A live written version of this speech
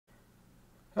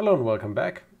Hello and welcome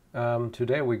back.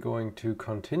 Today we're going to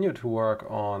continue to work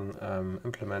on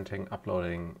implementing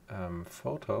uploading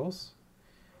photos,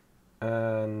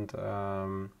 and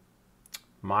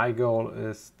my goal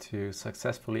is to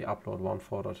successfully upload one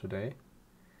photo today,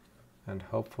 and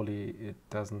hopefully it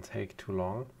doesn't take too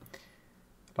long.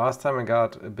 Last time I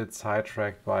got a bit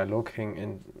sidetracked by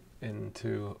looking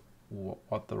into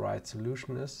what the right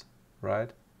solution is,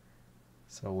 right?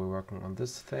 So we're working on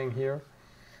this thing here.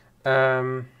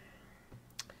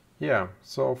 Yeah,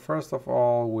 so first of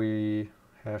all, we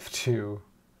have to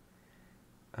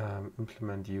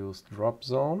implement use drop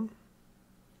zone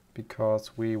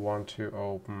because we want to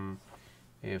open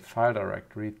a file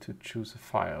directory to choose a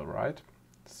file, right?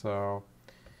 So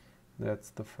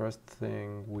that's the first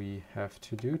thing we have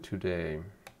to do today.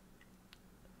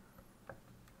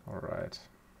 All right.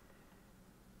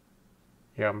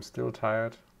 Yeah, I'm still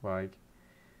tired. Like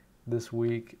this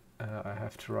week, I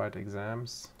have to write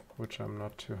exams, which I'm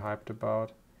not too hyped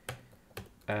about.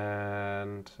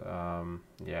 And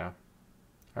yeah,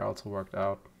 I also worked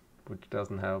out, which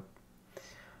doesn't help.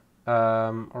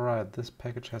 Alright, this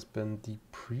package has been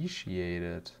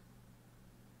depreciated.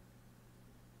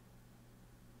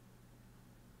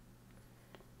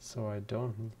 So I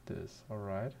don't need this,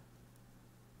 alright.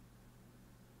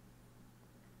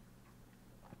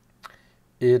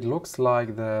 It looks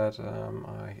like that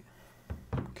I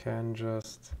can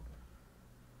just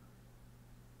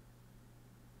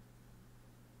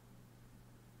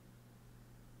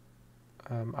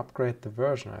upgrade the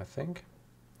version, I think.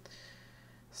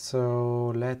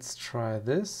 So let's try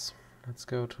this. Let's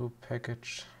go to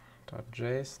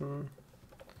package.json,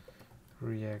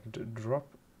 react drop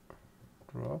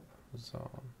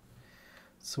zone.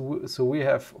 So we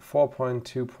have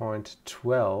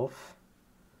 4.2.12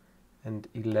 and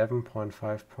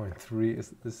 11.5.3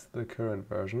 is the current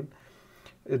version.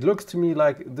 It looks to me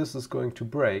like this is going to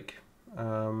break,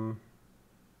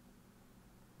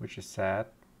 which is sad,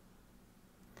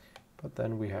 but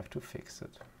then we have to fix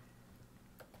it.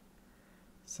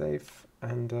 Save,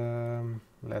 and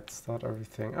let's start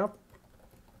everything up.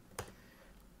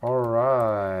 All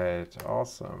right,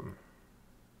 awesome.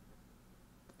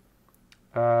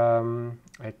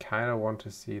 I kind of want to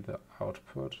see the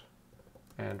output,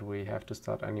 and we have to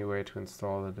start anyway to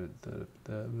install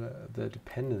the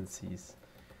dependencies.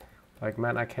 Like,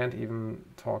 man, I can't even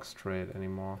talk straight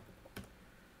anymore.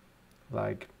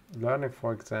 Like, learning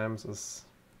for exams is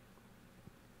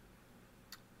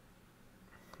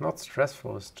not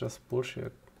stressful, it's just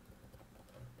bullshit.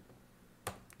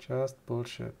 Just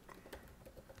bullshit.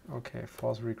 Okay,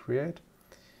 force recreate.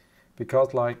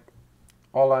 Because like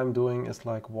all I'm doing is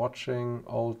like watching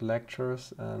old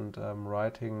lectures and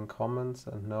writing comments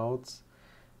and notes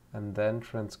and then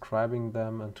transcribing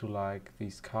them into like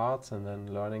these cards and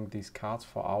then learning these cards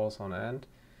for hours on end,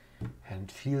 and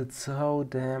it feels so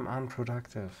damn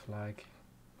unproductive. Like,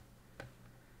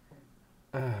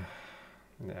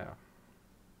 yeah.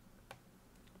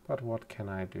 But what can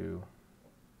I do?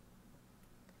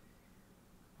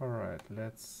 Alright,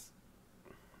 let's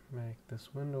make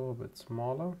this window a bit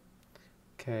smaller.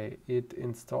 Okay, it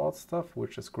installed stuff,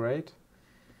 which is great.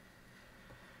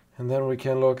 And then we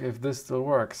can look if this still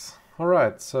works.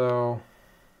 Alright, so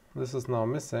this is now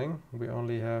missing. We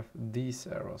only have these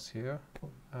arrows here.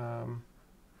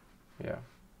 Yeah,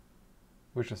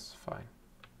 which is fine.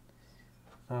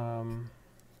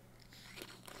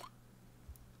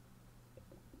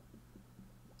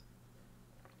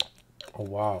 Oh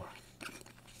wow.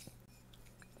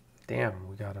 Damn,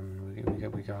 we got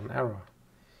an error.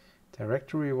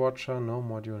 Directory watcher, no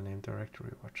module named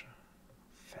directory watcher.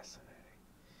 Fascinating.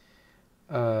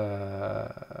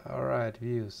 Alright,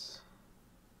 views.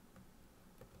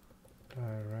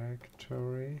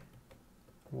 Directory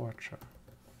watcher.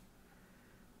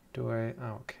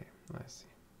 Okay, I see.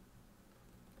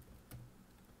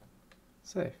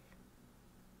 Save.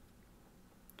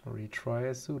 Retry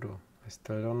as sudo. I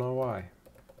still don't know why.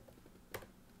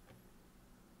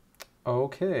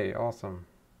 Okay, awesome.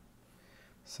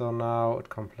 So now it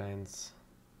complains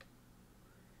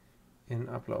in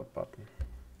upload button.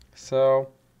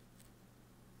 So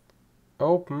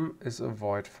open is a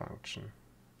void function.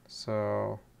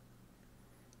 So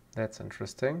that's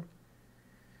interesting.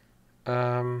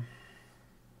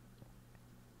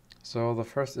 So the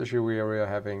first issue we are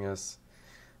having is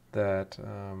that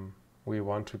we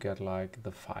want to get like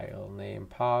the file name,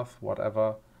 path,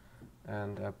 whatever,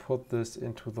 and put this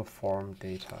into the form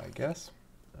data, I guess.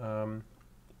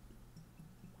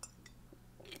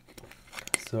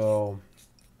 So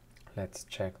let's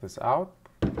check this out.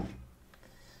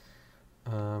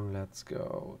 Let's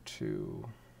go to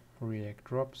React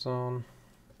drop zone.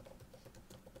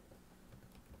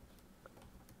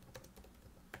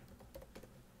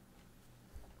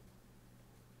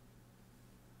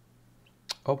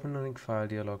 Opening file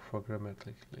dialog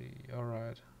programmatically.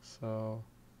 Alright, so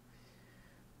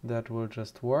that will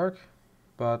just work,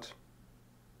 but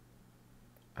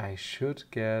I should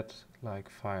get like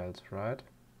files, right?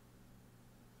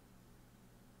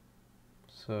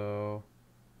 So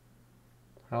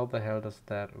how the hell does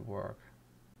that work?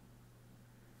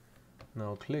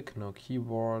 No click, no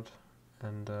keyboard,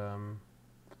 and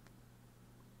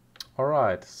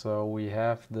alright, so we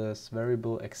have this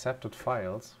variable accepted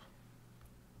files.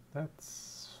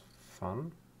 That's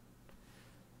fun.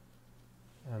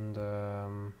 And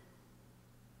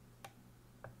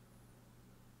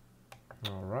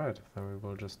alright, then we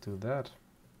will just do that.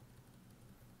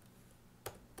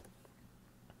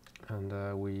 And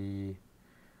we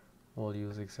will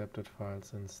use accepted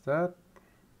files instead.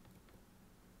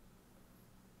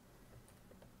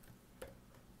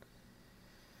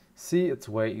 See, it's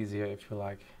way easier if you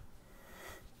like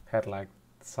had like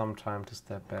some time to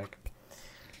step back.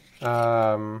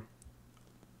 So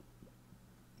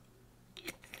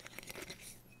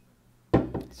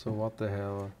what the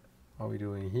hell are we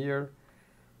doing here?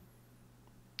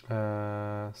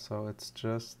 So it's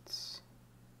just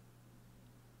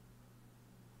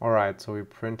alright, so we're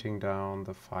printing down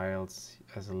the files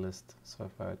as a list. So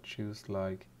if I choose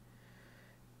like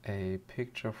a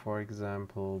picture, for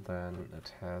example, then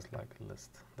it has like a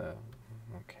list there.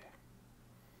 Okay.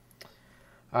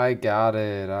 I got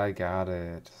it.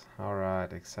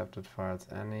 Alright, accepted files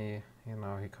any. You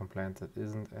know, he complains it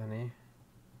isn't any.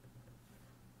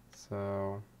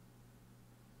 So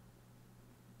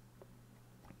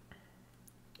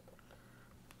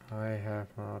I have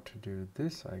now to do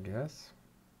this, I guess.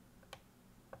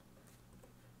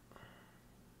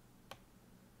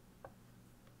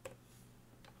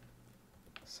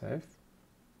 Save.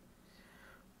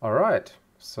 Alright,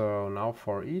 so now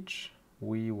for each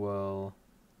we will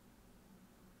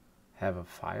have a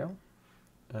file,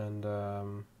 and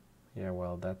yeah,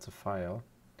 well, that's a file,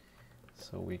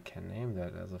 so we can name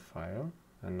that as a file.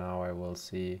 And now I will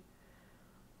see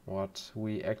what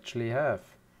we actually have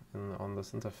on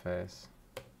this interface.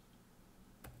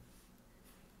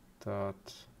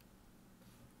 Dot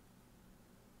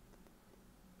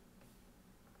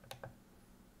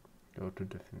go to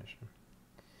definition.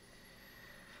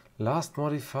 Last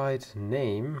modified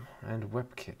name and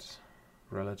WebKit.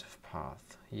 Relative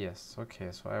path. Yes,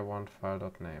 okay, so I want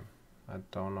file.name. I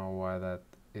don't know why that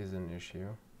is an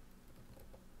issue.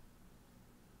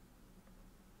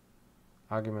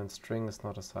 Argument string is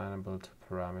not assignable to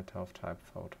parameter of type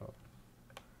photo.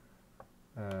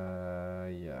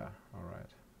 Yeah,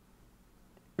 alright.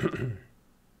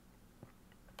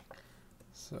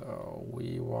 So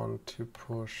we want to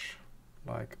push,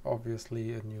 like,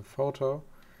 obviously a new photo,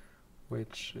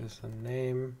 which is a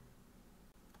name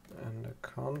and a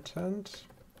content.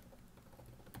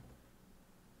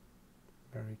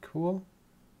 Very cool.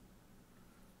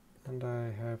 And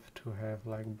I have to have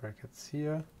like brackets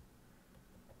here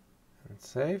and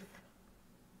save.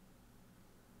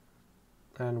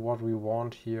 And what we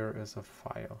want here is a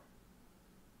file.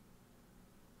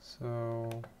 So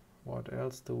what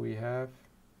else do we have?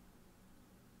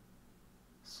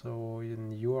 So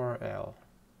in URL.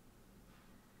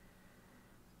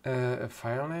 A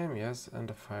file name, yes, and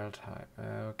a file type.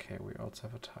 Okay, we also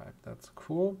have a type. That's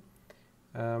cool.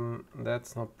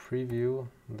 That's not preview,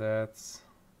 that's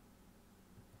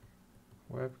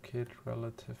WebKit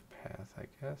relative path, I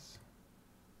guess.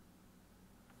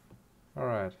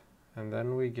 Alright, and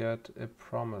then we get a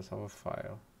promise of a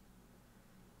file.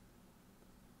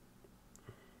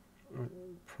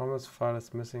 Promise file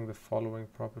is missing the following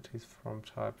properties from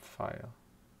type file.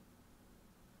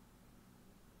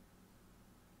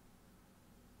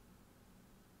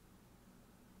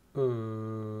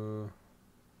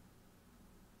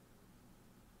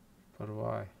 But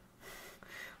why?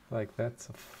 Like, that's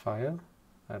a file?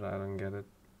 I don't get it.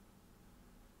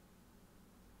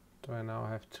 Do I now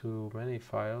have too many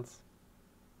files?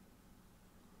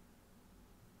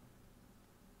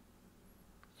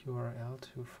 URL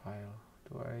to file.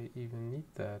 Do I even need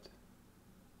that?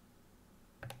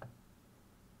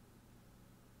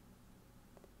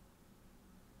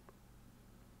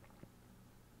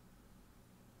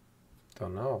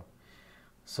 Don't know.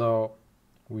 So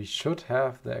we should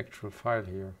have the actual file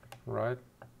here, right?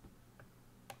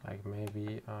 Like,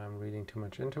 maybe I'm reading too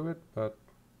much into it, but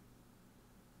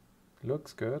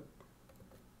looks good.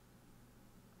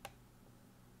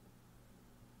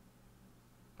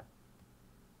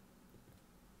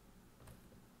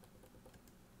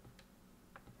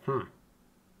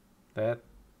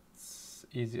 That's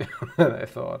easier than I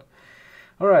thought.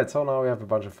 Alright, so now we have a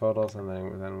bunch of photos, and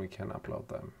then we can upload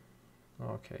them.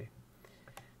 Okay.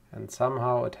 And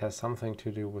somehow it has something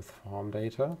to do with form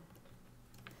data.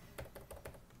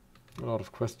 A lot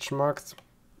of question marks.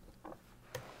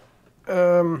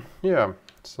 Yeah,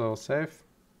 so save.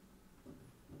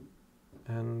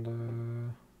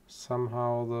 And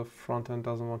somehow the front end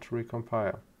doesn't want to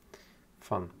recompile.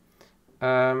 Fun.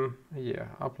 Yeah,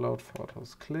 upload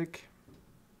photos. Click.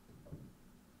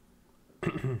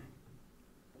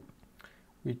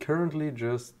 We currently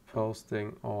just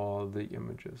posting all the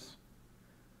images.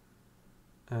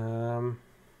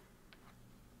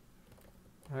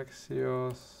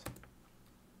 Axios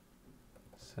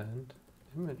send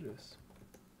images.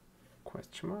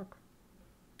 Question mark.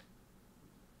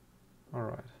 All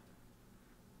right.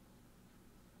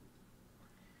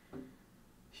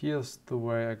 Here's the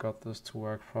way I got this to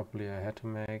work properly. I had to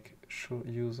make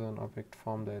user and object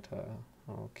form data.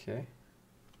 Okay.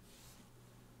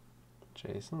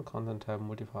 JSON content type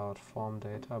multi-part form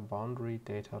data boundary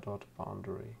data dot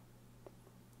boundary.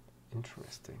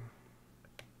 Interesting.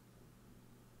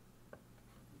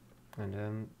 And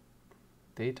then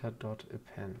data dot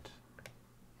append.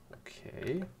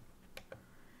 Okay.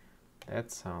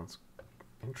 That sounds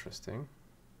interesting.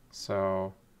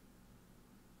 So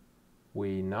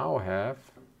we now have,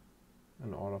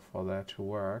 in order for that to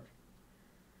work,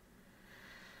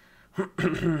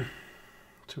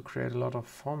 to create a lot of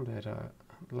form data,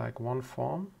 like one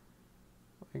form,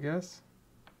 I guess.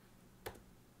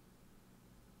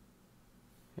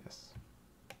 Yes.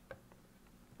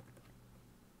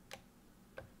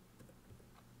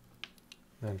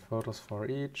 Then photos for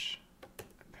each,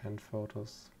 append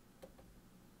photos.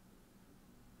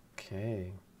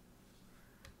 Okay.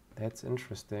 That's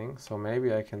interesting. So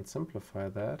maybe I can simplify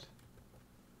that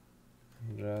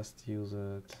and just use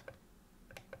it.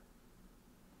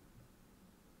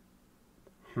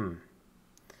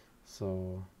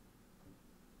 So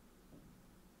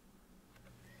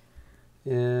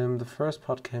the first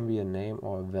part can be a name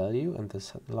or a value, and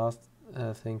this last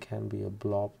thing can be a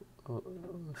blob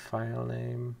file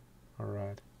name. All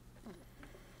right.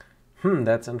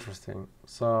 That's interesting.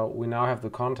 So we now have the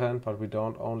content, but we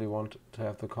don't only want to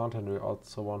have the content, we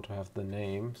also want to have the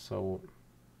name. So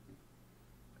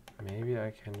maybe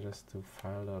I can just do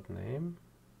file.name.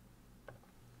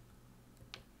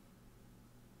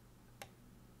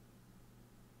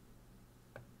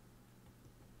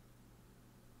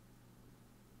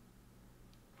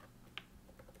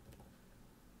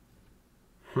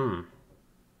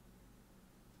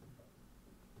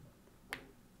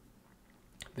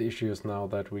 The issue is now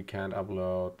that we can't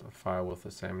upload a file with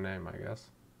the same name, I guess.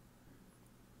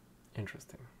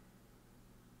 Interesting.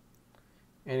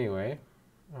 Anyway,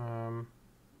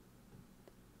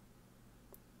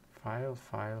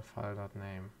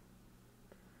 file.name.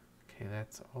 Okay,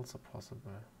 that's also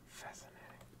possible. Fascinating.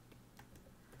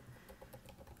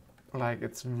 Like,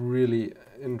 it's really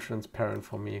intransparent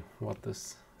for me what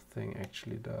this thing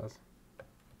actually does.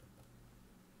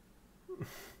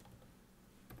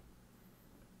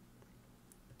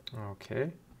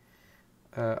 Okay,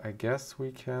 I guess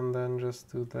we can then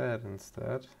just do that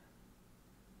instead.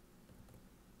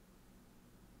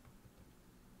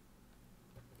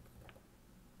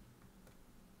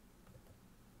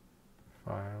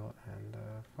 File and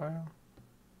file.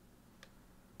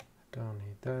 Don't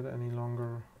need that any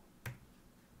longer.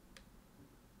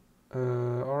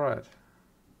 Alright.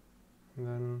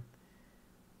 Then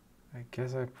I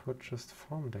guess I put just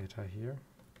form data here.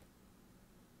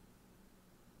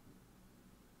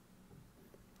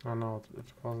 Oh no,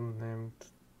 it wasn't named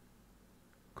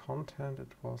content,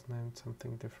 it was named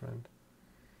something different.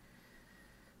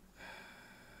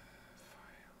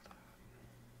 File.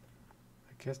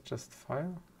 I guess just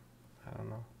file? I don't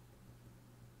know.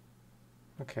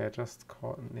 Okay, I just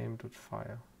named it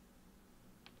file.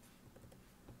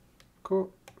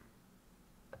 Cool.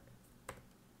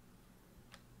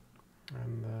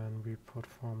 And then we put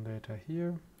form data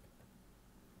here.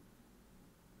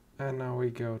 And now we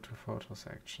go to photo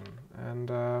section. And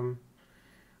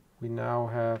we now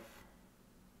have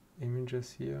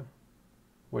images here,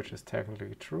 which is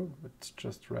technically true. It's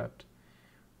just wrapped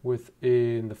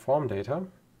within the form data.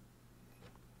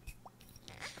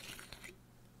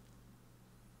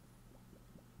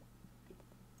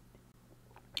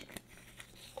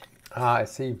 Ah, I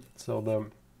see. So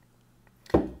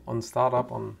on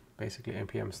startup, on basically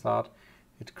npm start,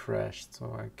 it crashed.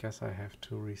 So I guess I have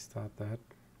to restart that.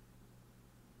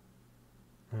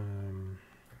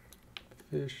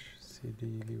 Fish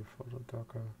cd leave photo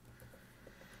docker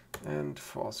and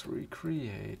force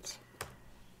recreate.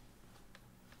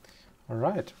 All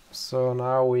right. So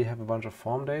now we have a bunch of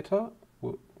form data,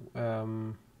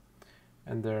 and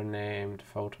they're named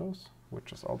photos.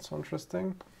 which is also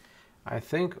interesting. I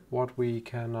think what we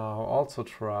can now also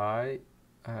try,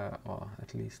 or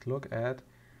at least look at,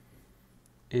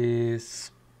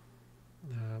 is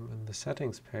in the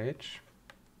settings page,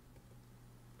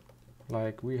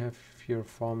 like we have here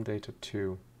form data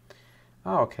 2.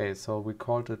 Okay, so we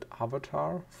called it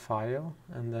avatar file,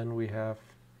 and then we have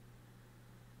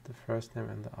the first name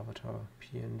and the avatar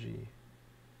PNG.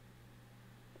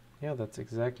 Yeah, that's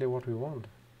exactly what we want.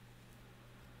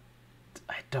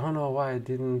 I don't know why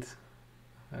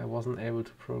I wasn't able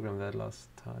to program that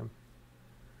last time.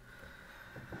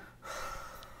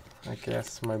 I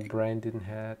guess my brain didn't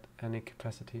have any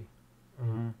capacity.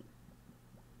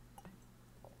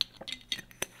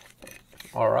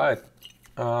 All right.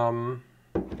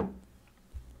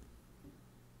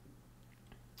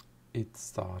 It's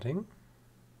starting.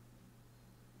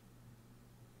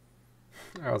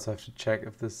 I also have to check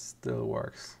if this still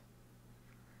works.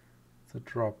 The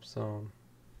drop zone.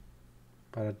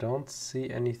 But I don't see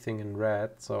anything in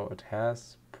red, so it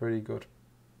has pretty good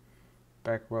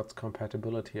backwards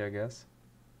compatibility, I guess.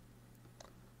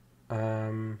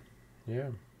 Yeah.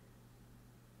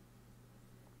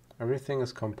 Everything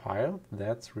is compiled.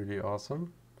 That's really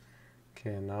awesome.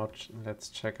 Okay, now let's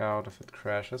check out if it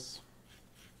crashes.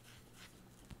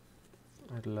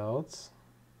 It loads.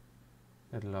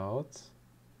 It loads.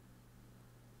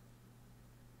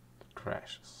 It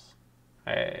crashes.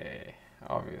 Hey,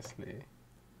 obviously.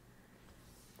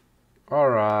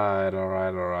 Alright.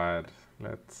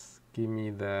 Let's give me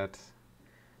that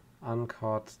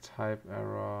uncaught type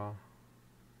error.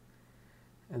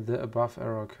 And the above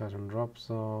error occurred in drop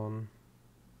zone.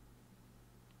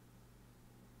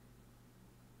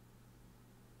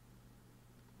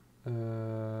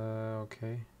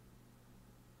 Okay.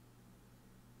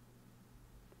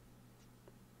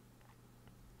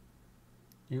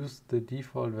 Use the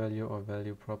default value or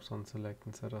value props on select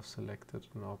instead of selected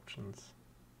in options.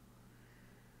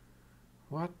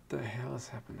 What the hell is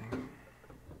happening?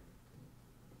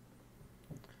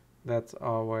 That's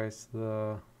always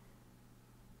the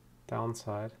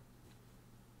downside.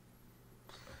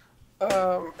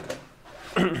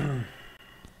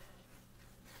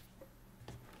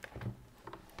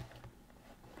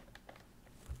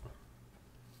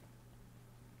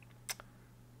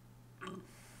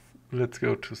 Let's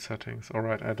go to settings. All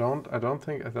right, I don't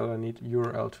think that I need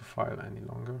URL to file any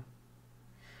longer.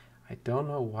 I don't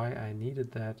know why I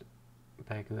needed that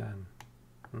back then.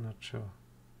 I'm not sure.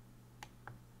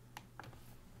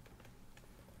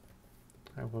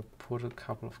 I will put a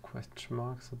couple of question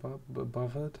marks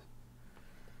above it.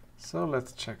 So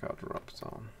let's check out drop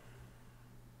zone.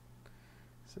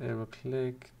 Disable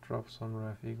click, drop zone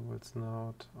ref equals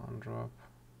node on drop.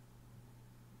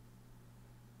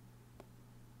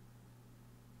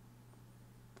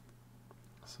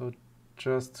 So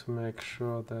just to make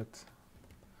sure that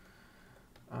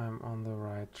I'm on the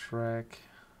right track.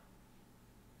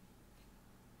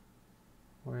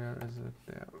 Where is it?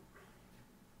 There.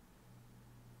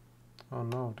 Oh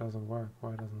no, it doesn't work.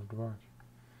 Why doesn't it work?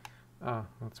 Ah,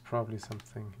 that's probably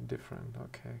something different.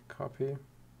 Okay, copy.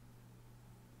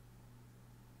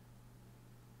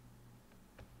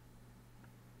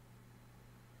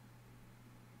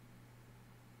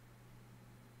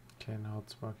 Okay, now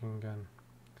it's working again.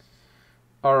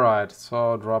 Alright,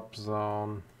 so drop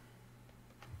zone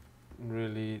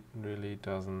really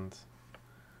doesn't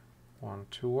want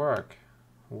to work.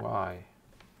 Why?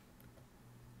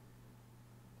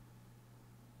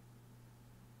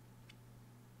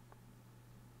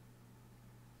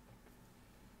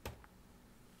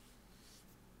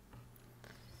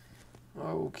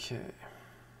 Okay.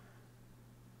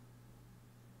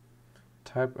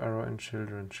 Type error in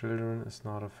children. Children is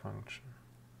not a function.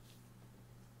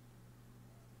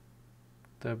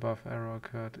 The above error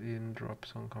occurred in drop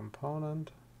zone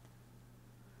component.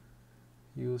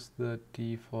 Use the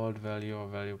default value or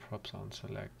value props on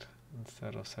select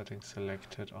instead of setting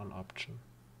selected on option.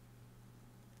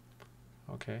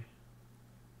 Okay.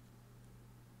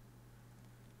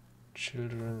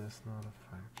 Children is not a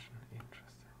function. Interesting.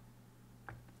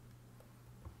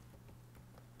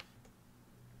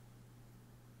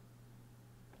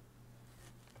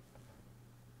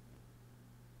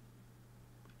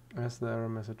 As the error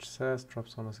message says, drop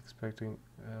zone is expecting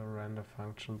a render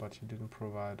function, but you didn't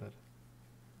provide it.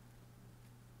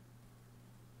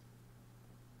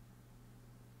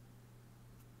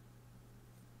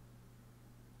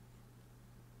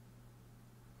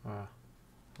 Ah,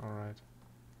 alright.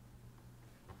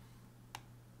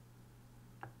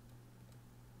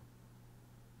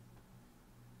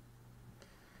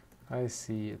 I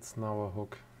see, it's now a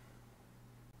hook.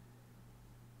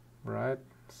 Right?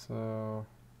 So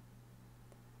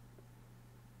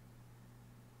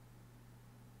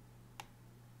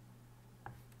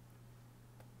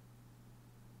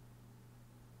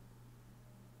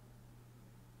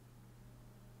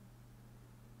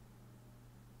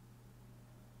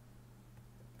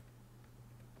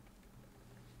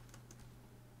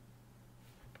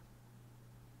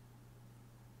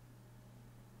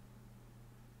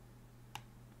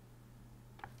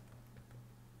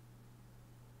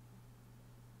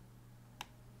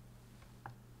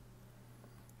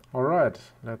all right,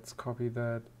 let's copy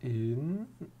that in,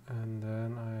 and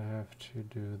then I have to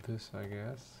do this, I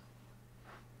guess.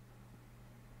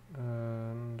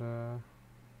 And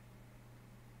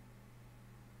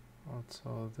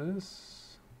also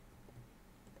this.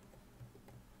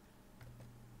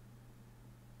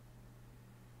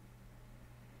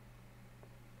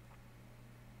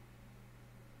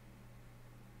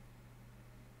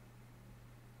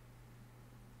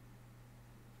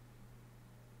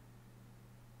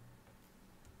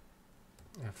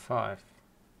 F5.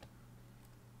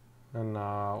 And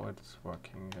now it's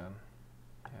working again.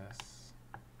 Yes.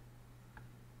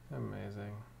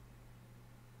 Amazing.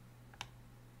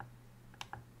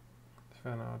 If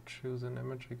I now choose an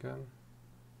image again.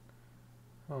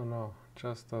 Oh no,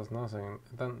 just does nothing.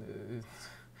 Then it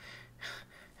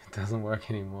doesn't work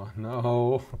anymore.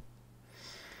 No.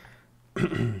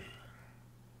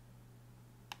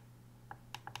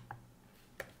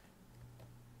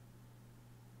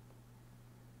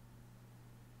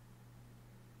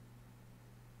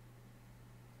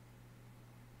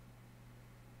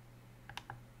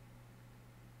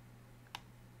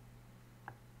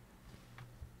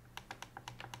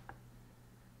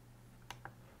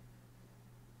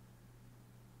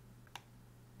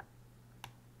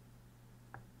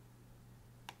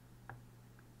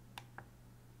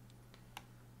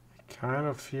 Kind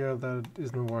of fear that it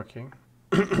isn't working.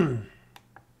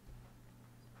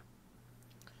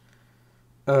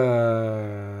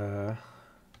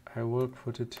 I will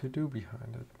put a to-do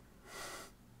behind it.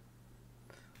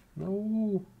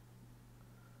 No.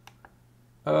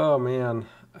 Oh man.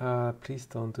 Please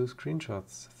don't do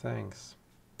screenshots. Thanks.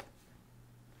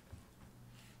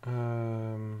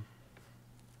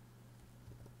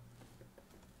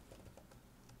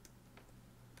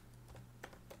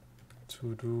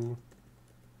 To-do.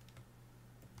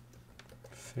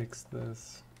 Fix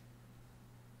this.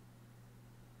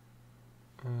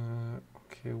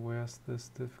 Okay, where's this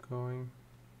div going?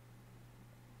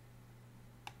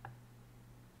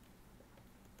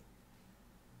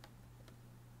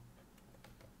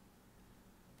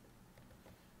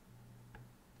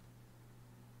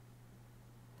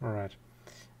 All right.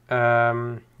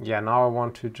 Yeah, now I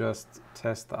want to just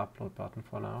test the upload button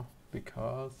for now,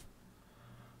 because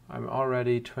I'm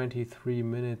already 23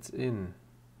 minutes in.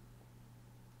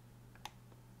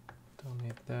 Don't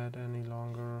need that any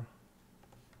longer.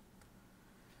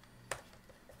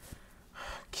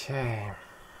 Okay.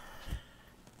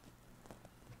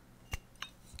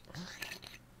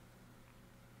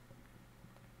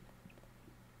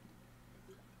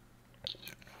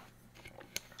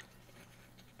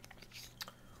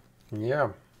 Yeah,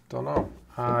 don't know.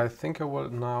 I think I will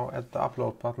now add the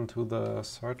upload button to the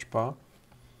search bar,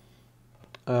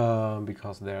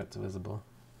 because there it's visible.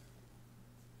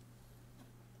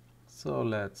 So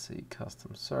let's see,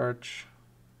 custom search.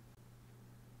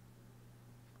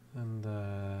 And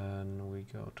then we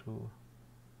go to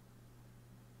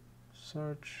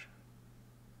search.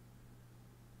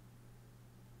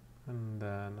 And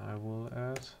then I will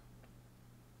add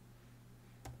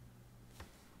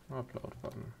upload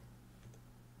button.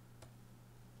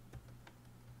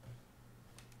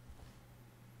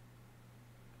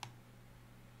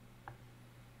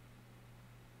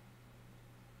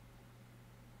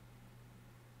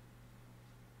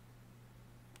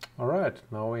 All right,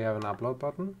 now we have an upload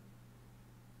button.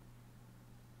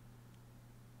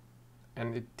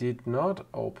 And it did not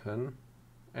open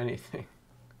anything.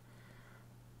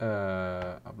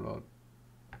 Upload.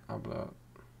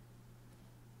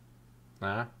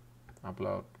 Nah,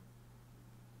 upload.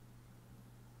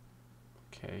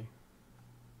 Okay.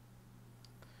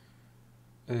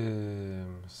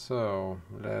 So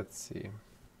let's see.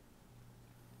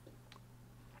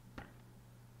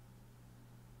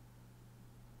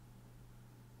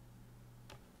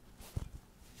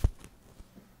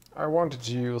 I wanted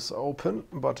to use open,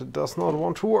 but it does not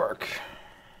want to work.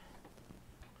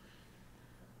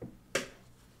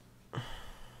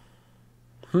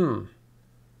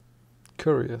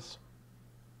 Curious.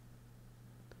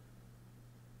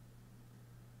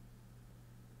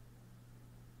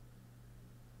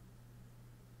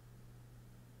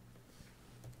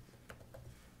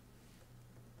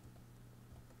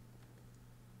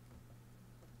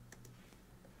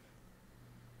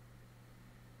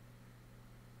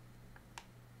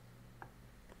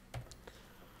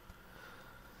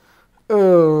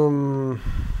 Um,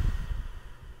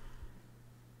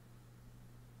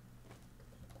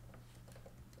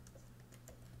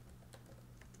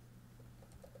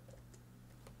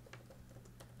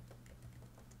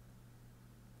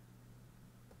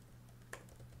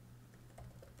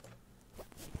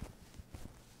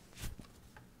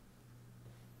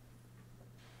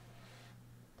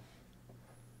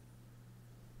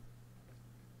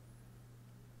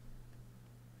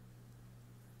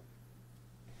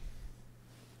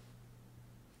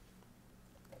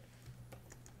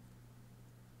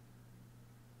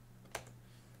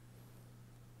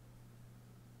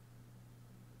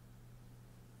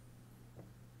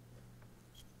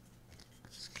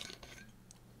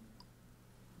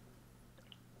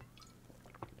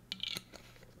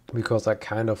 because I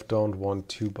kind of don't want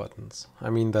two buttons. I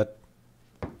mean, that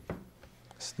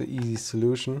is the easy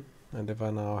solution, and if I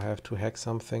now have to hack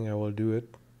something, I will do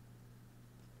it.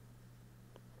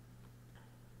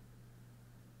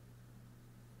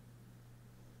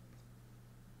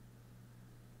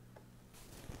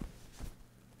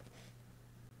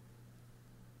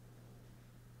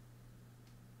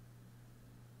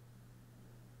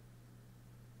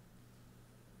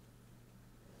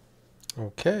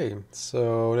 Okay,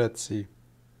 so let's see.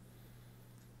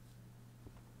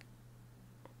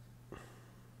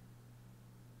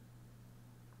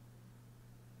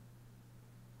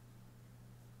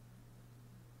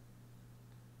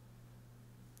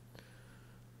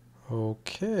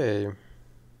 Okay.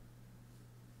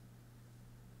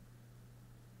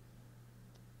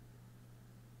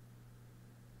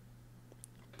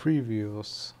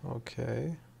 Previews,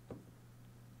 okay.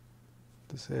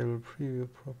 Disable preview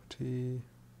property.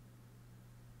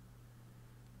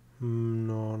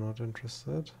 No, not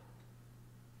interested.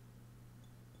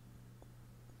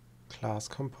 Class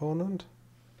component.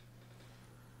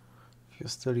 If you're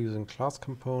still using class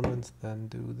components, then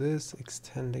do this,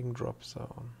 extending drop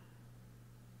zone.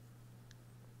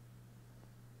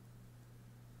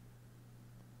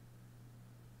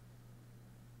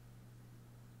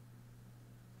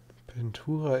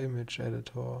 Ventura image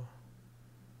editor.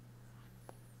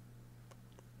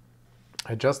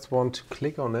 I just want to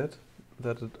click on it,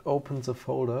 that it opens a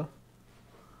folder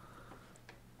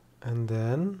and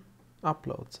then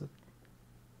uploads it.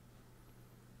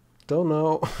 Don't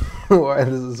know why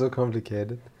this is so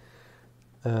complicated.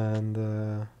 And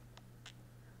the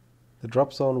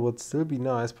drop zone would still be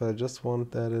nice, but I just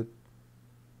want that it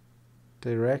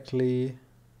directly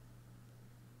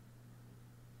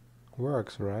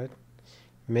works, right?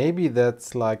 Maybe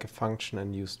that's like a function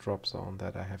in use drop zone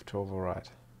that I have to override.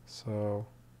 So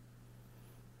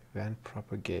event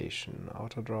propagation,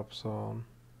 outer drop zone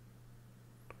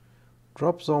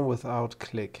without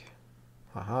click.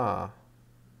 Aha.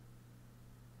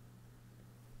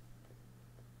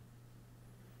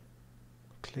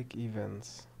 Click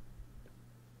events.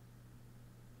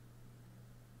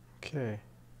 Okay.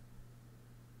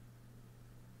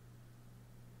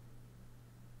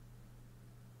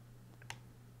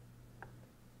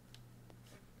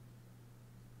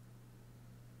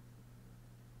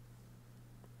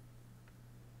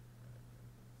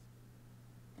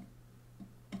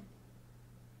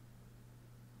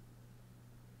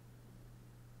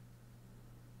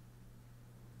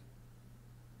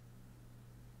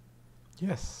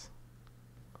 Yes.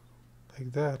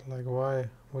 Like that. Like why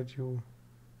would you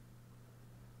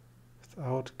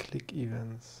without click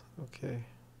events? Okay.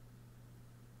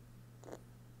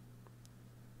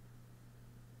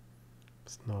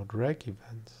 It's now drag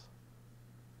events.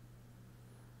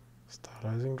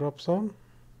 Stylizing drop zone.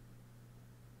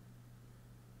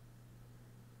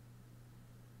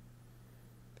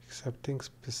 Accepting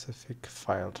specific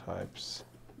file types.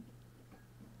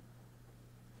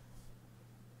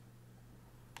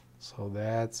 So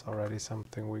that's already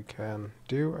something we can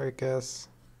do, I guess.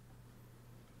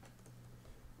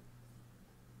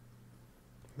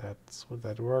 That's what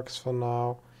that works for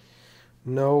now.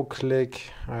 No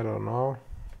click, I don't know.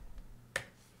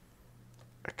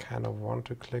 I kind of want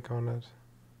to click on it.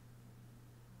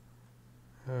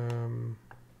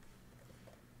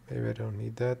 Maybe I don't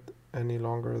need that any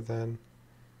longer then.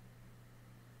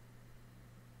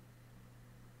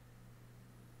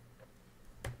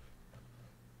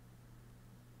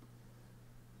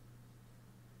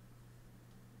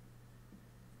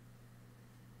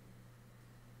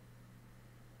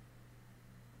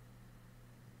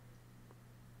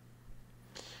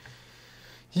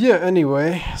 Yeah,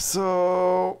 anyway,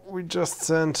 so we just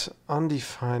sent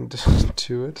undefined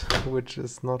to it, which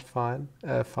is not fun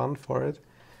for it.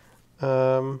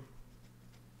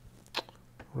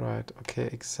 Right, okay,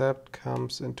 except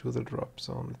comes into the drop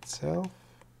zone itself.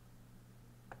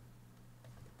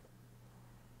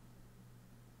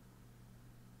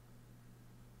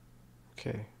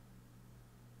 Okay.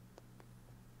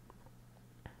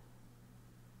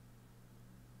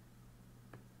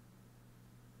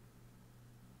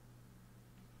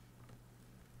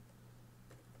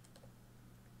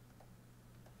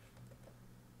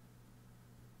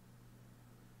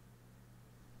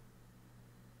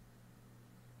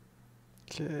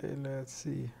 Okay, let's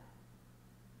see.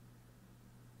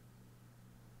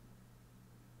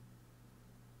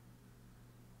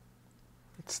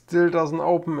 It still doesn't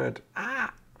open it.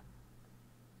 Ah!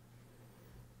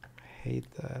 I hate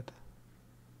that.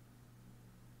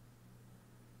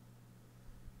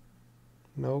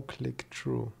 No click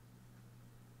true.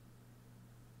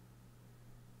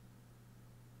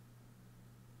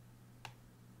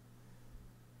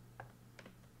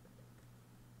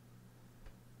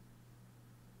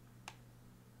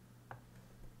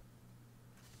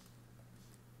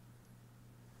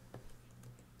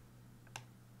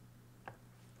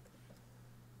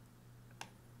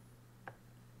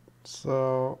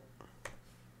 So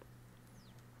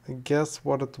I guess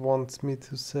what it wants me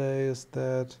to say is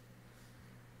that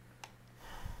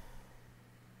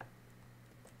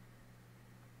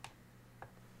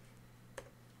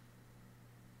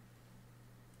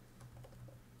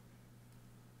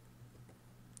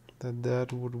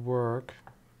that would work.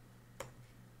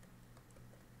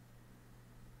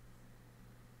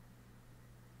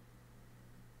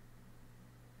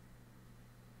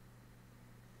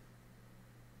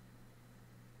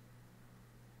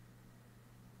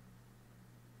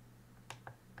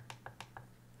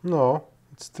 No,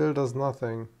 it still does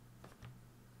nothing.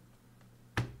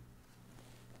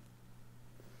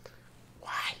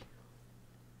 Why?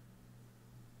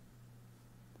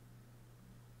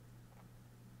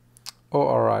 Oh,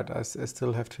 alright, I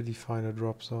still have to define a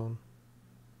drop zone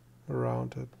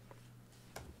around it.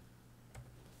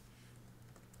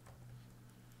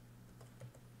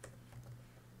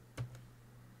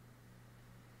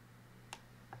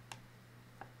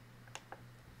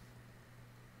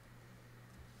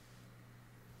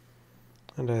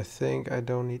 And I think I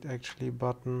don't need actually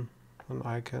button. An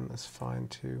icon is fine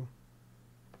too.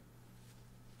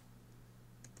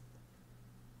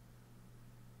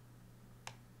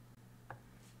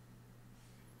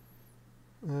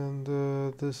 And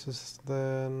this is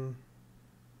then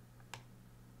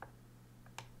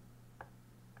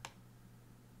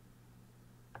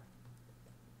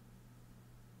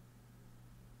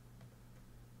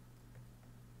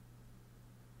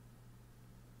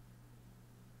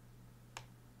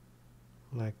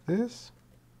like this.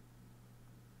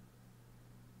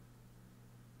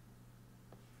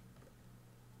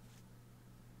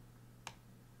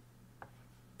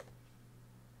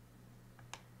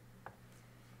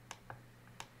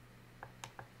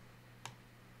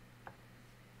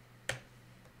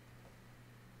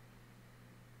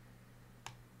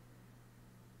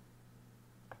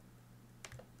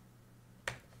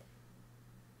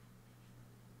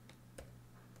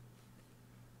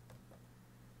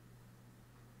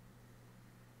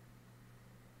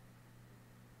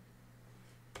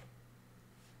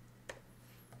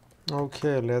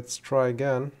 Okay, let's try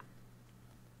again.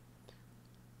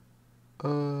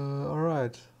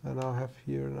 Alright, I now have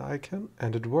here an icon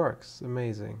and it works.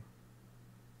 Amazing.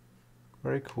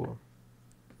 Very cool.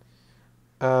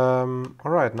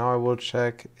 Alright, now I will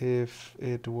check if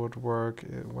it would work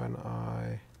when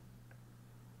I...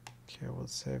 Okay, I will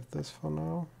save this for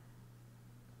now.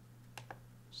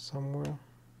 Somewhere.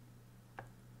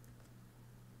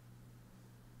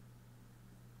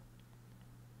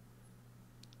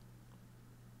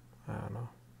 I don't know.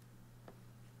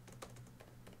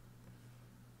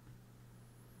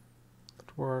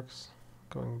 It works.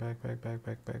 Going back.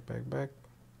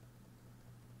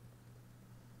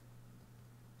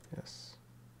 Yes.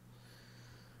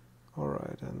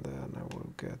 Alright, and then I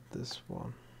will get this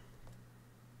one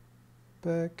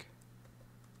back.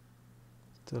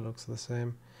 Still looks the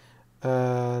same.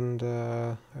 And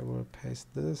I will paste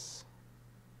this.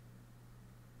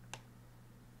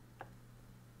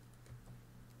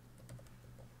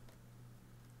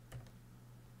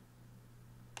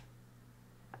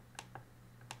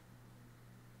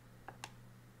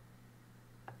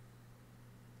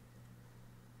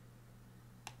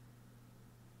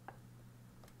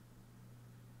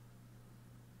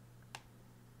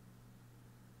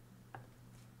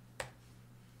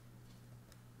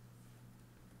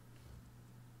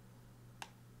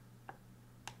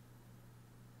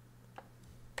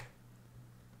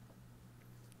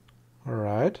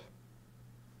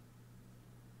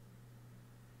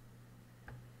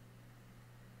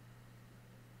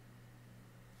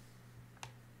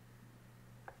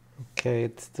 Okay,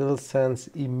 it still sends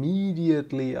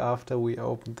immediately after we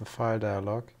opened the file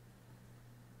dialog.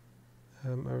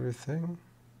 Everything.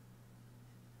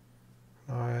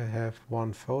 I have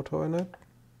one photo in it.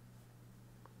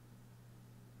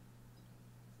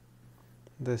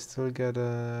 They still get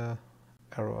a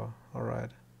error. All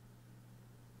right.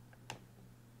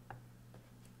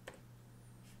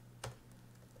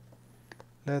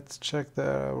 Let's check the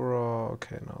error.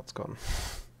 Okay, now it's gone.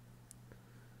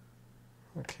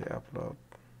 Okay, upload.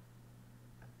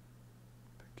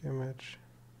 Big image.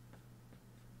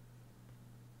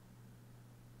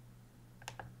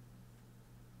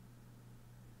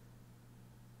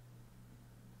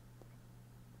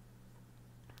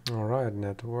 All right,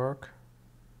 network.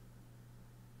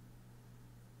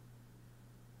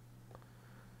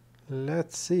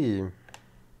 Let's see.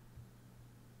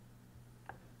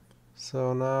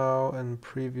 So now in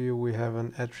preview we have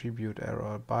an attribute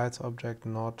error. Bytes object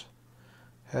not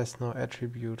has no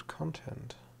attribute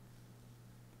content.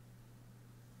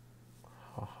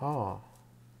 Haha.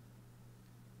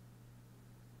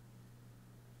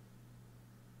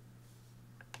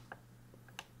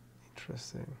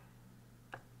 Interesting.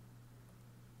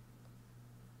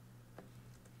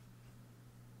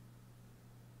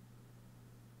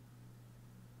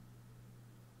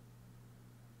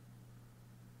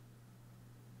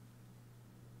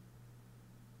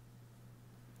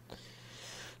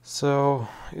 So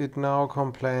it now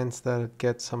complains that it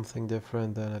gets something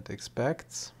different than it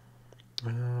expects.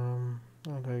 And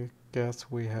I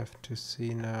guess we have to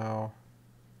see now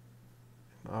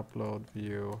in upload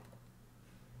view,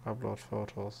 upload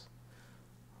photos,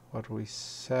 what we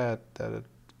said that it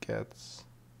gets.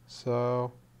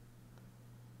 So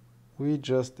we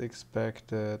just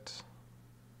expected,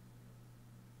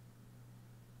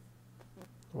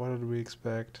 what did we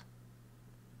expect?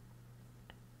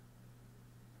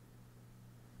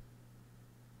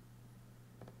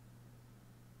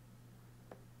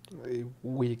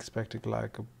 We expected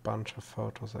like a bunch of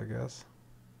photos, I guess.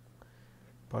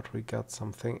 But we got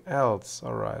something else.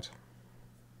 All right.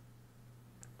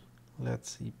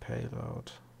 Let's see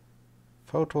payload.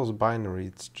 Photos binary.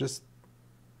 It's just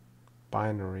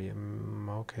binary.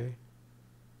 Okay.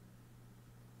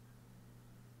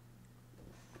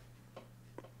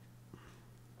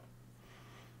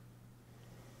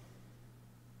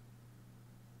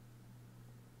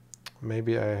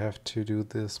 Maybe I have to do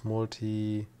this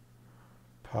multi-part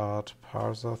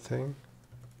parser thing.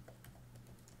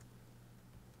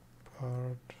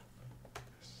 Part.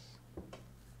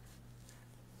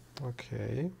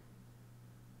 Okay.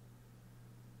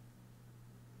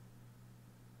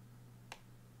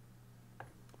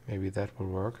 Maybe that will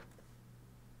work.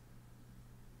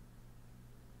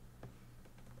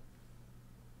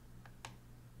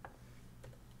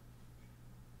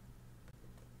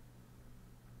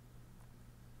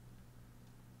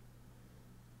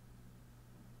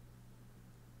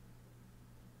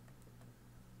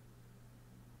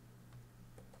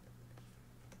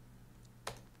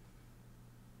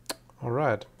 All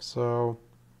right, so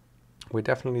we're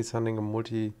definitely sending a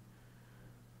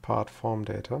multi-part form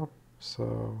data.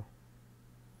 So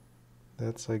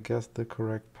that's, I guess, the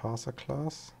correct parser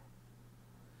class.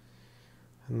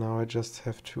 And now I just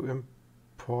have to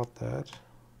import that.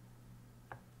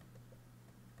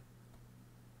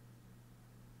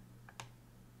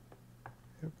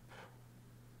 Yep.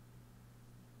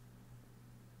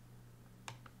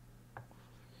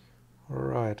 All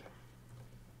right.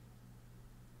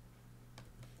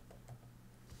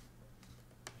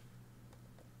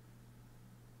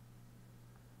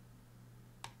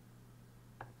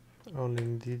 I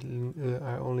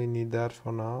only need that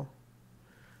for now.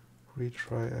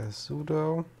 Retry as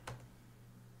sudo.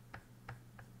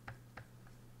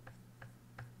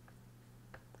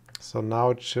 So now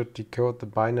it should decode the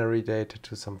binary data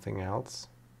to something else,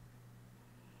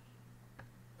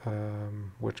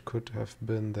 which could have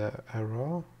been the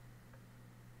error.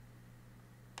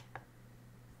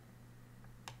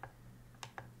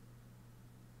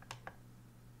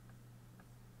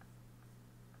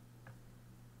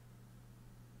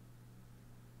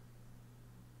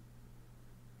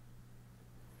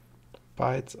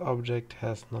 Bytes object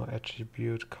has no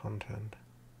attribute content.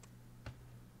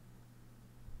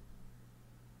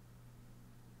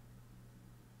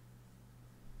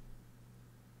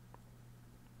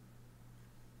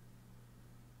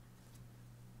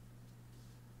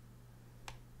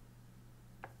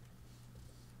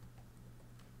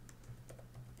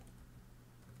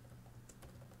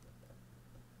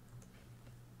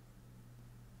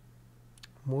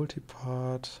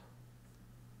 Multipart.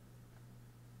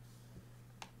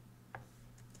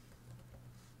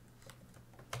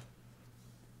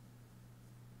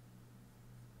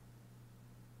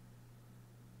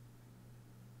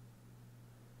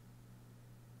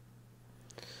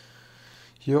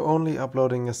 You're only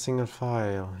uploading a single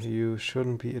file. You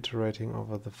shouldn't be iterating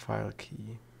over the file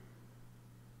key.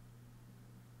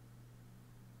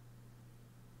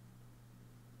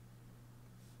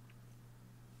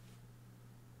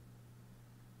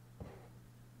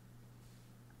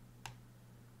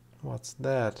 What's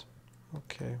that?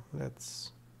 Okay,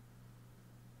 let's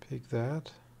pick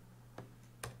that.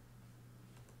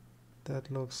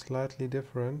 That looks slightly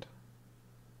different.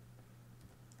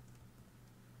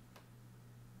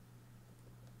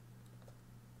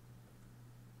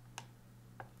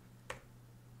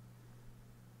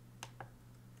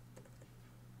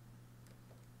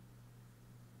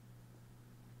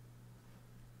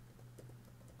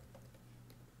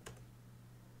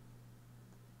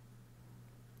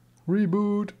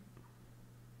 Reboot.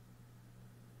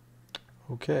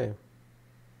 Okay.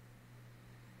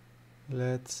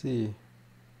 Let's see.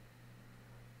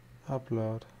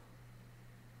 Upload.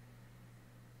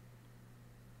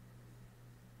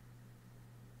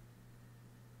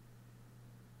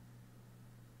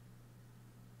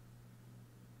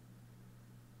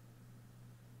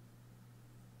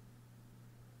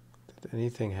 Did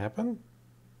anything happen?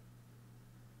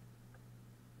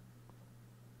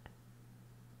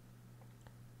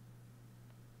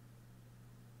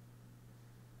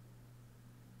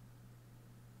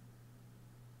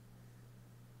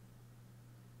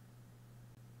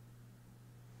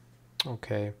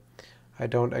 Okay, I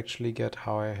don't actually get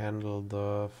how I handle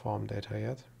the form data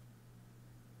yet.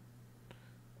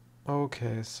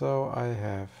 Okay, so I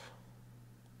have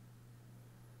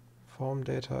form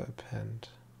data append.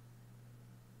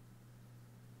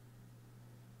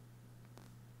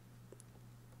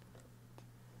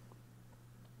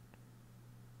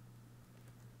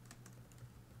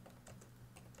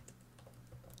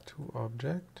 To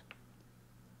object.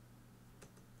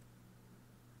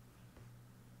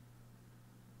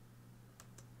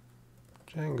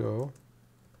 Django.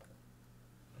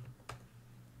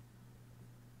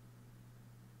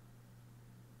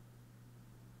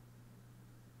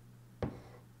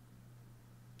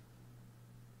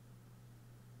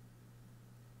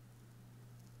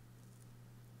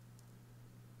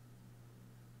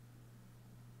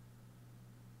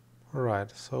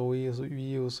 Right, so we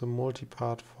use a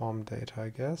multi-part form data, I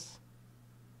guess.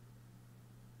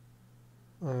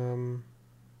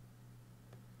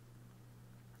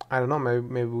 I don't know,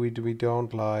 maybe we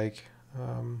don't like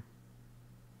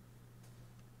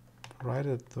write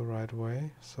it the right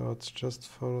way. So it's just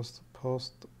photos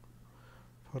post,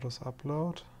 photos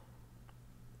upload.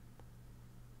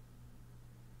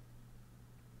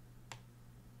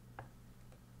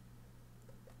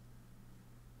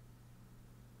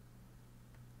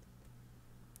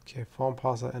 Okay, form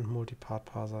parser and multi-part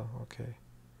parser. Okay.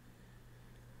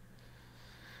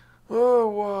 Oh,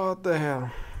 what the hell?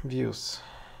 Views.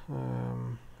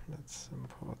 Let's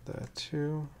import that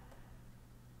too.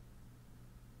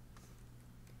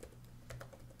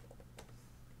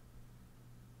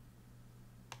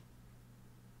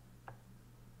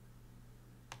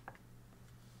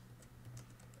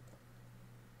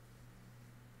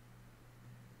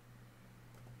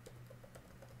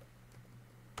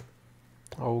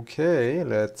 Okay,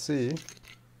 let's see.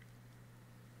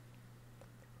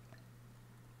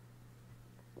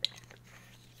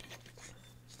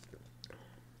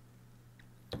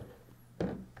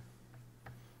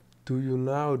 Do you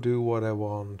now do what I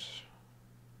want?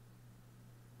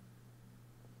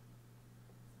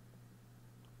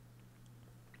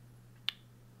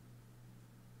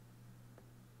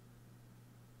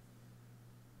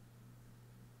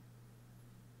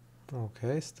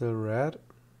 Okay, still red.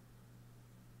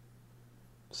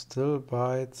 Still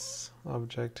bytes.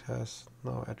 Object has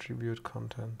no attribute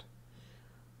content.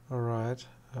 Alright.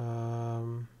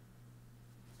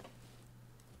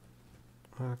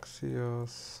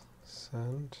 Axios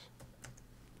send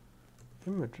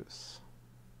images.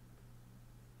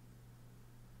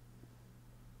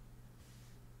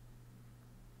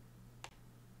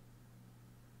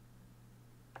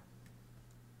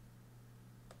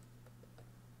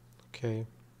 Okay,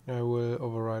 I will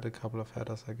override a couple of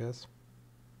headers, I guess.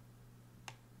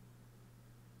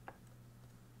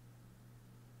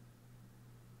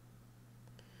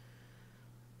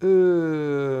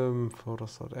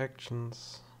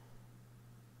 Photos.actions.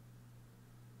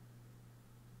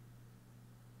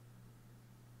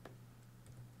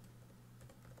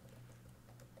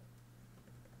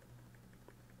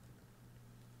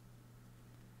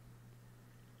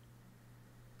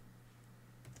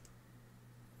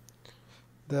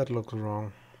 That looks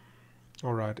wrong.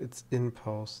 Alright, it's in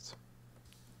post.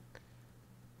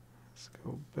 Let's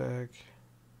go back.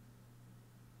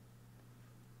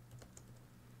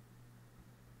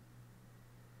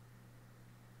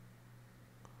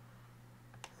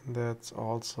 That's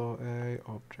also a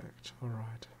object. All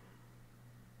right.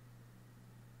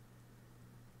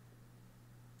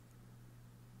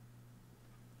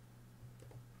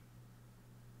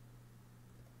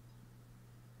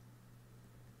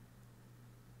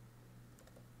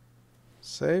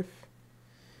 Save.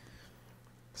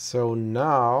 So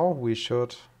now we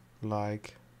should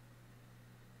like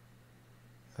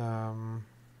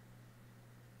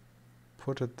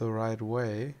put it the right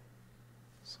way.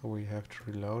 So we have to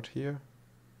reload here.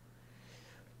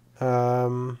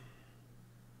 Not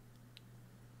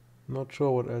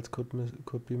sure what else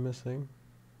could be missing.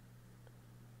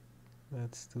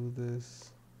 Let's do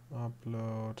this.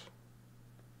 Upload.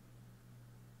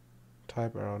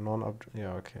 Type error, non-object.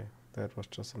 Yeah, okay. That was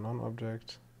just a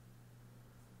non-object.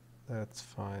 That's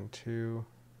fine too.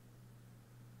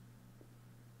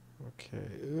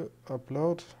 Okay,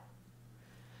 upload.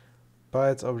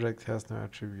 Bytes object has no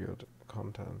attribute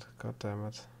content. God damn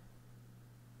it.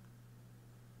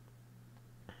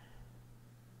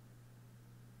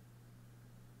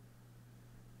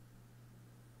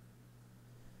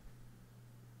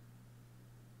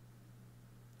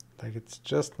 Like it's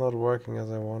just not working as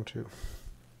I want to.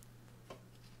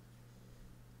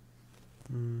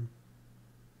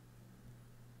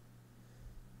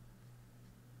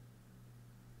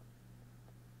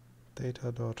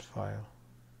 Data.file.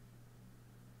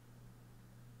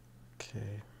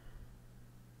 Okay.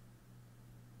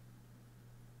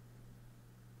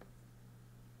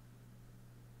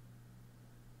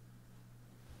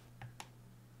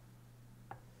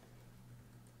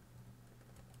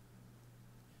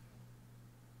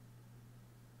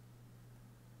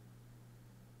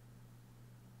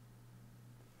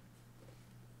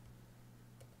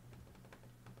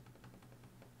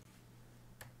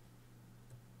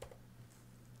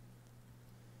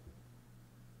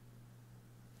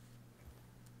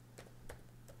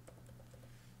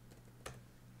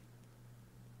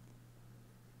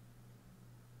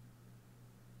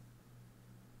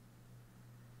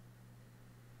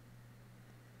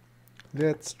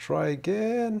 Let's try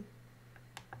again.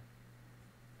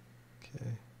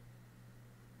 Okay.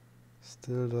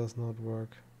 Still does not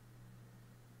work.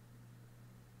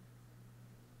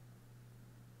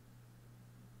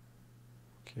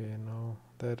 Okay, no,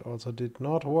 that also did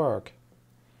not work.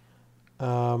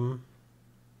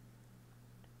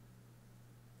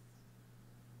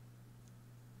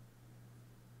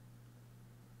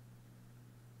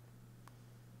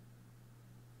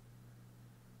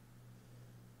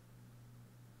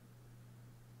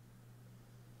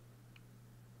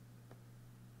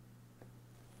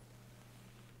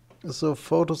 So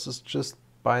photos is just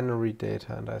binary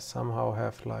data, and I somehow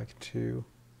have like to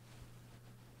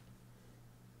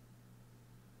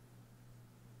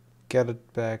get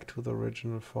it back to the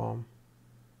original form.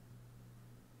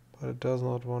 But it does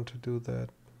not want to do that.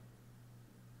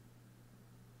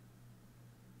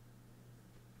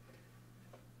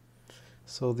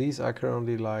 So these are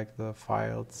currently like the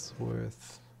files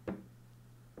with, I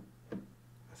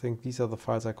think these are the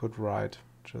files I could write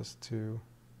just to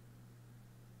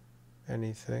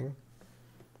anything.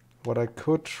 What I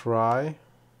could try,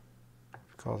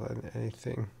 because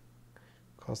anything,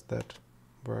 because that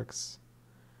works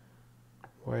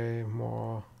way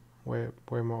more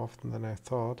often than I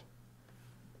thought,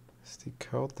 is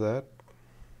decode that.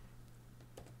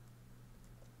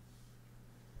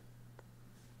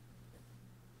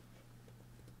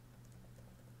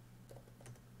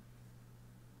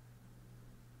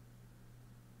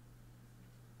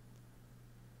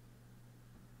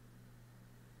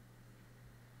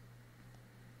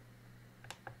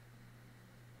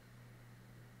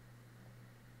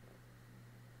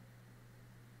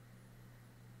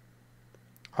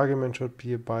 Argument should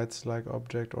be a bytes-like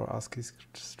object or ASCII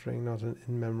string, not an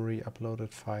in-memory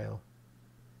uploaded file.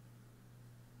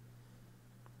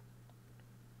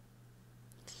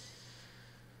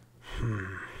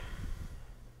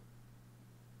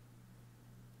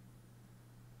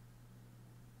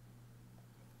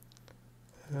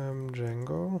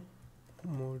 Django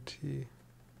multi.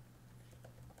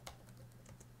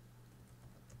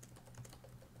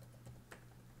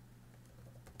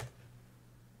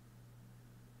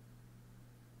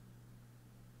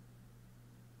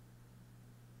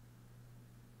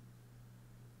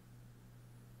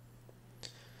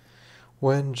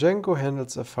 When Django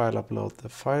handles a file upload, the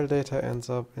file data ends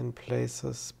up in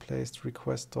places placed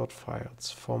request.files.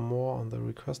 For more on the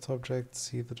request object,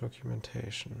 see the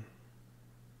documentation.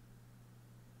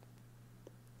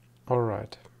 All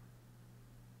right.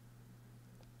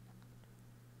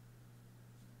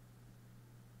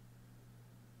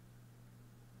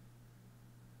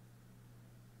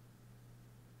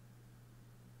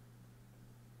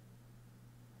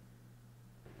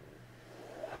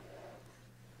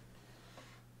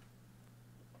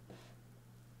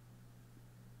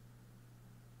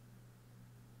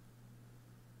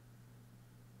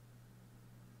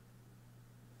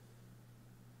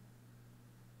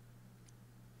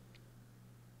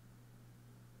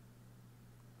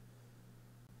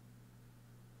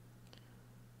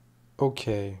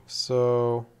 Okay,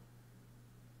 so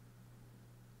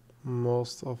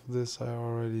most of this I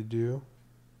already do.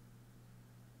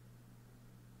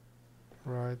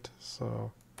 Right,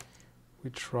 so we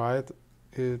tried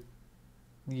it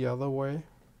the other way.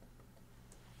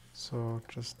 So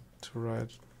just to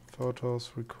write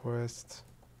photos request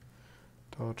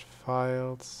dot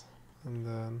files and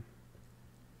then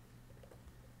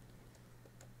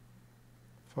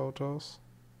photos.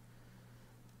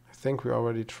 I think we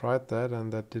already tried that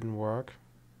and that didn't work.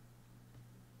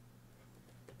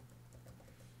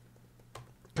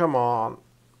 Come on.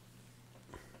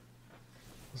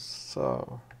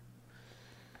 So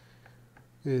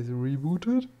it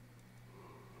rebooted.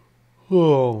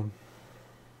 Oh.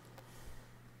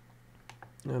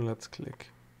 And let's click.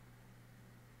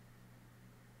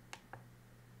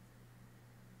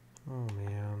 Oh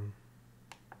man.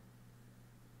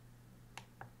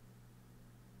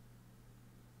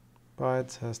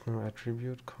 Bytes has no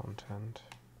attribute content.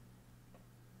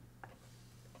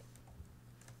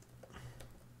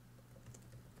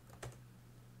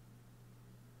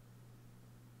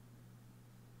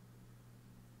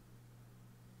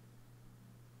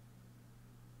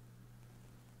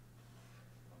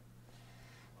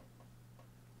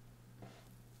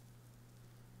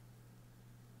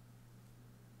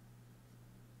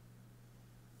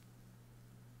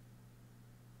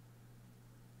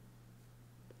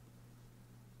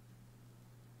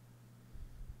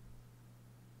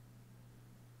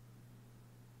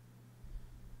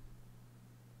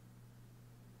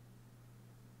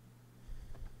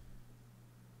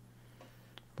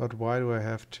 But why do I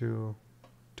have to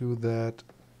do that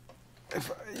if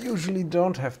I usually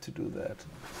don't have to do that?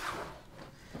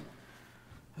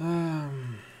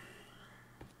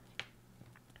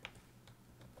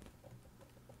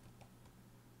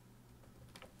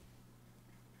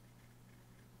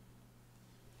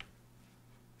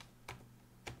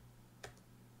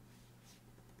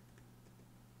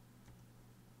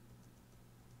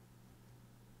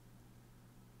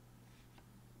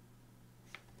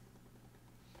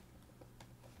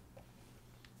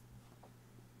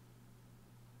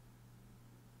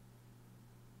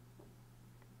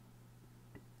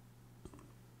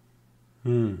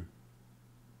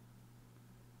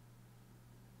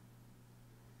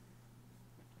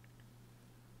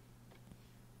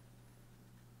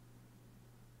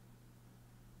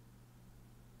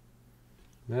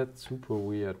 That's super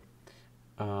weird.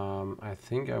 I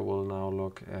think I will now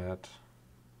look at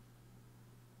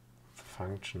the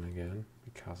function again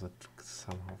because it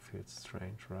somehow feels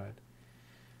strange, right?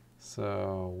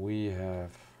 So we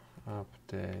have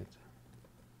update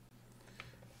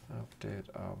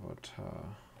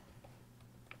avatar,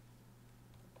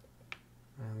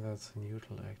 and that's an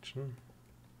util action.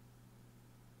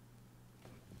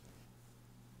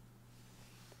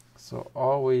 So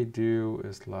all we do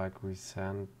is like we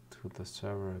send to the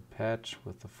server a patch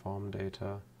with the form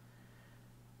data,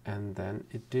 and then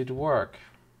it did work.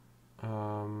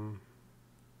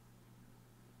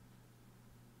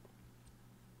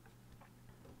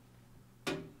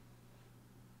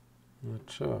 Not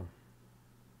sure.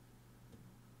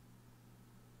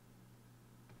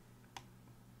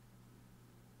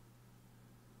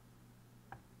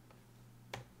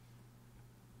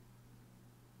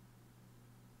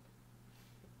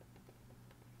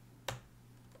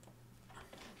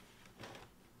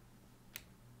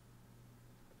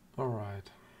 Alright.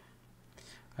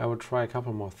 I will try a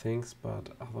couple more things, but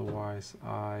otherwise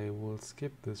I will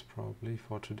skip this probably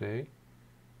for today.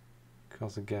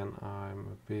 Because again, I'm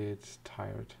a bit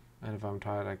tired. And if I'm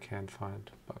tired, I can't find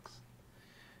bugs.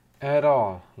 At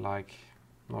all. Like,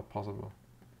 not possible.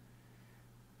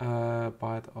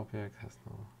 Byte object has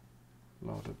no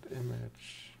loaded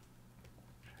image.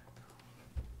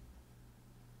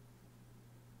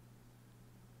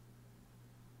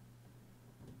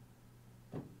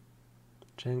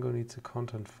 Django needs a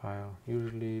content file,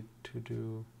 usually to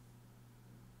do.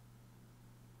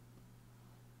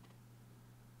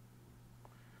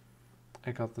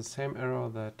 I got the same error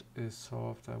that is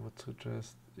solved. I would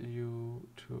suggest you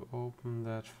to open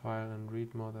that file and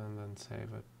read more and then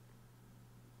save it.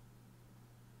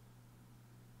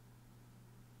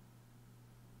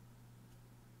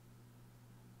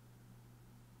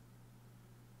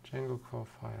 Django core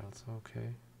files,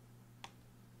 okay.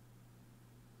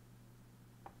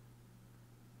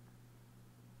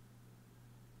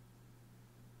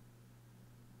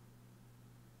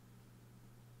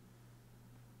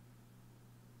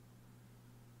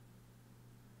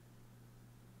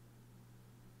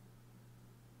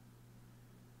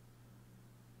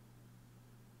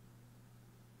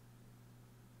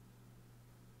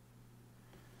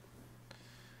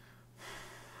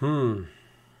 Hmm.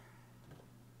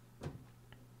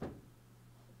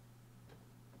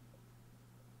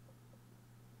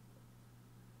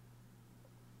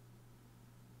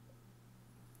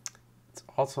 It's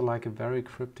also like a very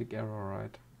cryptic error,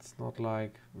 right? It's not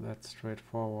like that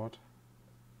straightforward.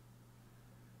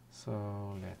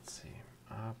 So let's see.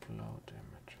 Upload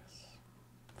images,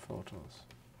 photos.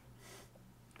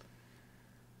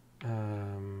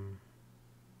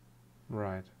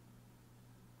 Right.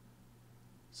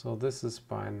 So this is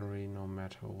binary no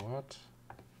matter what.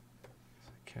 So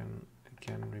I can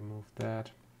again remove that.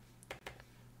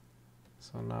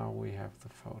 So now we have the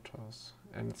photos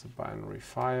and it's a binary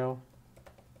file.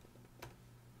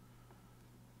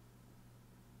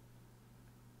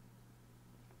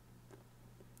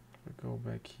 We go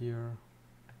back here.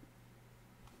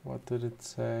 What did it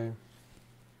say?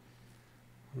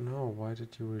 No, why did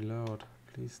you reload?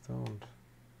 Please don't.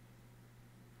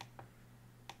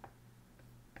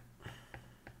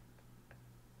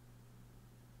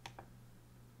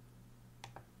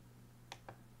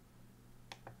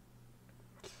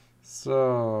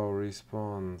 So,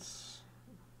 response.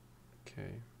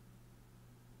 Okay.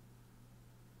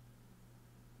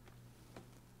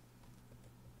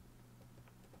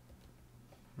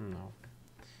 No,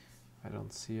 I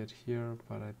don't see it here,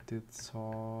 but I did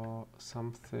saw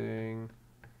something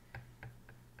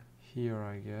here,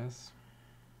 I guess.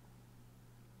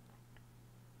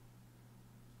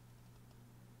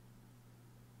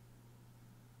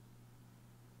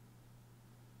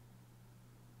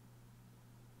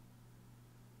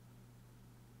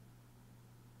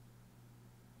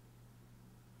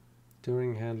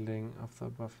 During handling of the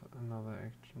above, another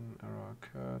action error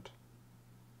occurred.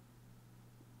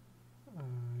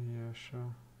 Yeah,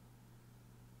 sure.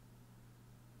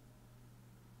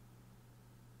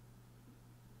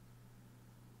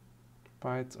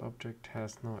 Bytes object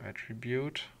has no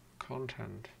attribute.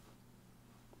 Content.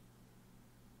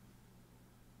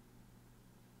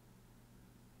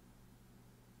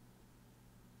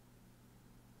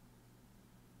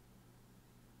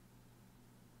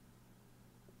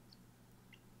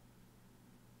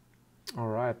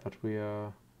 Alright, but we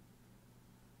are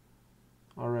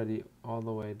already all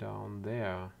the way down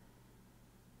there.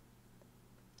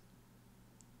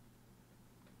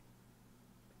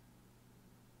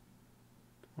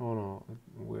 Oh no,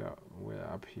 we're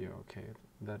up here. Okay,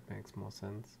 that makes more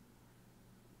sense.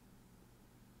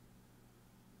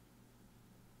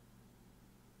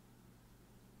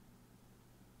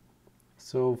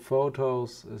 So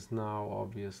photos is now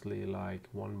obviously like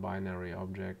one binary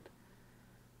object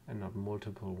and not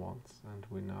multiple ones, and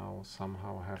we now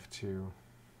somehow have to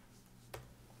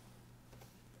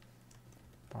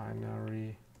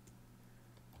binary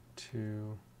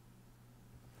to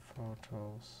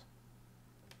photos.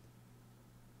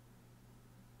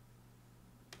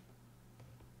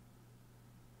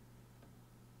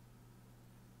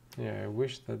 Yeah, I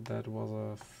wish that that was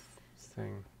a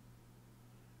thing.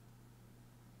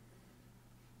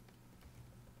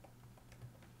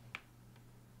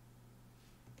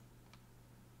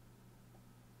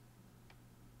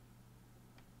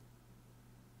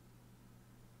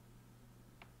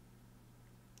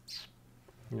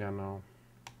 Yeah, no.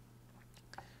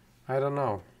 I don't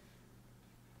know.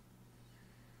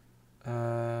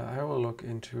 I will look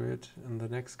into it in the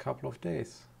next couple of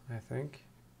days, I think.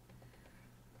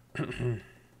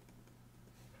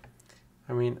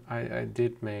 I mean, I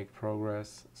did make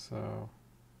progress, so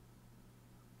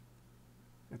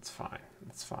it's fine,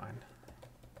 it's fine.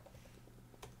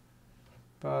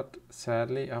 But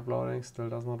sadly, uploading still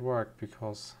does not work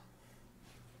because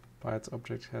bytes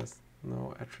object has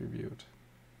no attribute.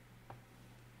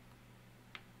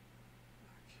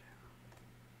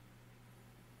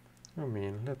 I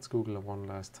mean, let's Google it one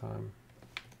last time.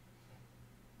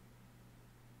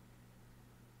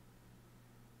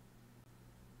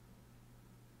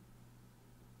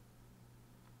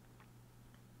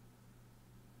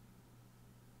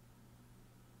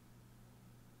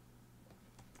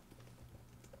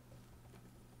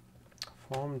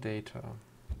 Form data.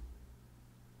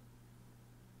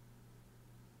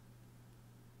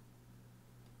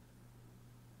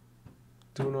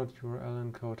 Do not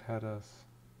URL encode headers.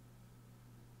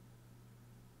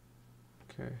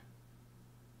 Okay.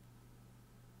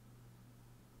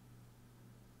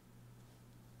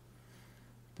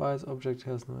 Bytes object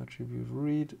has no attribute.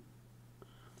 Read.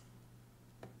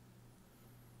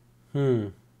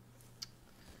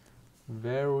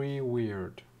 Very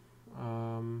weird.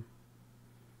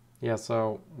 Yeah,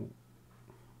 so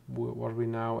what we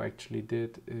now actually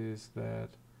did is that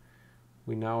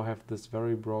we now have this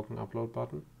very broken upload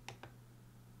button,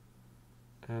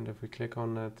 and if we click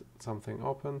on it, something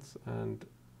opens, and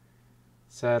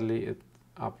sadly it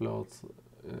uploads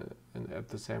and at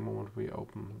the same moment we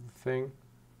open the thing,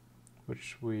 which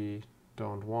we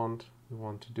don't want. We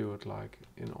want to do it like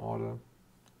in order.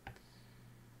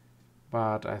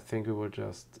 But I think we will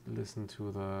just listen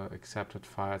to the accepted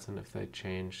files, and if they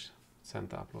change, send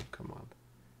the upload command,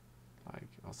 like,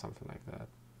 or something like that.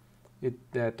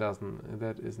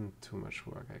 That isn't too much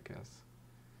work, I guess.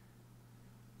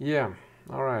 Yeah,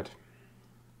 all right.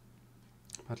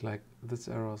 But like this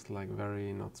error is like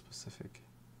very not specific,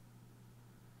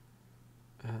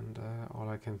 and all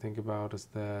I can think about is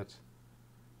that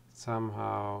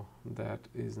somehow that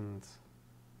isn't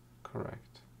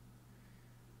correct.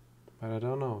 But I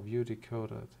don't know. View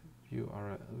decoded,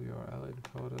 URL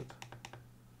encoded.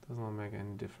 Does not make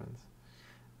any difference.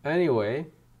 Anyway,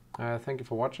 thank you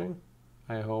for watching.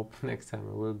 I hope next time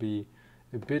I will be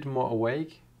a bit more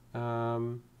awake.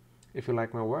 If you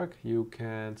like my work, you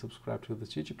can subscribe to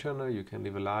this YouTube channel. You can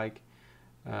leave a like.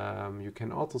 You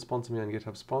can also sponsor me on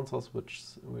GitHub Sponsors,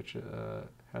 which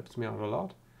helps me out a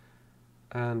lot.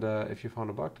 And if you found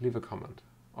a bug, leave a comment.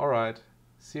 All right.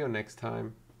 See you next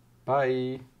time.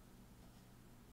 Bye.